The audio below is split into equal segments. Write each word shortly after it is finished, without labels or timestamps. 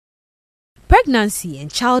Pregnancy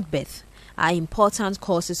and childbirth are important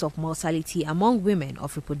causes of mortality among women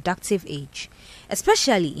of reproductive age,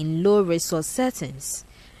 especially in low-resource settings.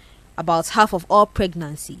 About half of all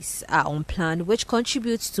pregnancies are unplanned, which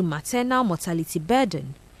contributes to maternal mortality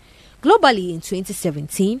burden. Globally in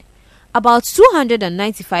 2017, about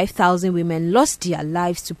 295,000 women lost their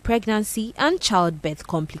lives to pregnancy and childbirth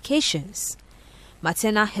complications.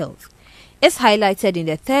 Maternal health is highlighted in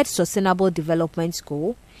the third Sustainable Development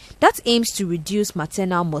Goal that aims to reduce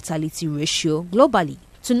maternal mortality ratio globally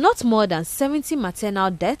to not more than 70 maternal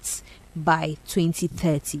deaths by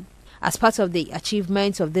 2030. As part of the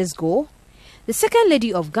achievement of this goal, the Second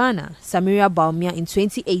Lady of Ghana, Samira Bawumia, in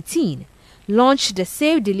 2018 launched the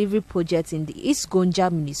Safe Delivery Project in the East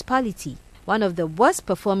Gonja Municipality, one of the worst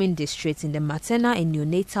performing districts in the maternal and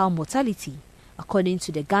neonatal mortality, according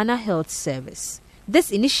to the Ghana Health Service.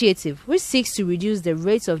 This initiative, which seeks to reduce the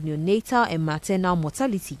rates of neonatal and maternal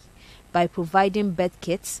mortality by providing birth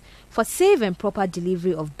kits for safe and proper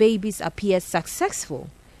delivery of babies, appears successful,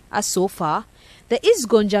 as so far, the East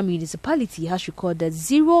Gonja Municipality has recorded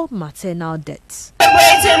 0 maternal deaths.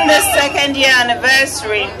 Celebrating the second year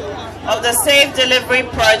anniversary of the Safe Delivery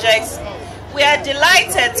Project, we are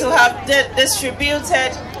delighted to have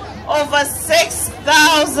distributed over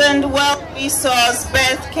 6,000 well-resourced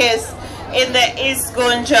birth kits in the East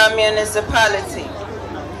Gonja Municipality.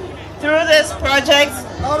 Through this project,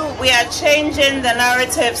 we are changing the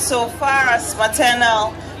narrative so far as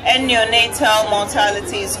maternal and neonatal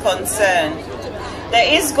mortality is concerned.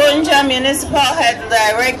 The East Gonja Municipal Health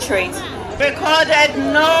Directorate recorded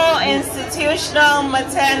no institutional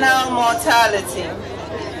maternal mortality.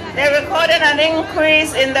 They recorded an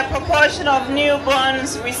increase in the proportion of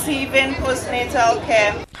newborns receiving postnatal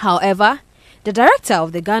care. However, the director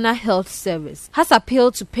of the Ghana Health Service has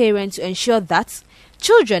appealed to parents to ensure that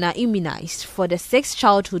children are immunized for the 6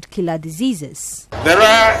 childhood killer diseases. There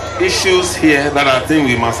are issues here that I think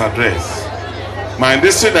we must address. My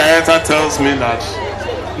district director tells me that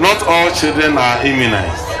not all children are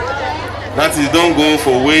immunized. That is, don't go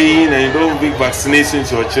for weighing and you don't give vaccination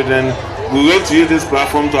to your children. We want to use this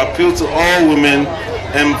platform to appeal to all women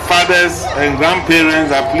and fathers and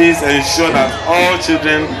grandparents that please ensure that all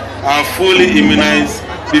children are fully immunized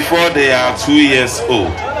before they are 2 years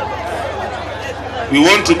old. We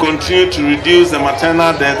want to continue to reduce the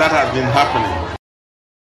maternal death that has been happening.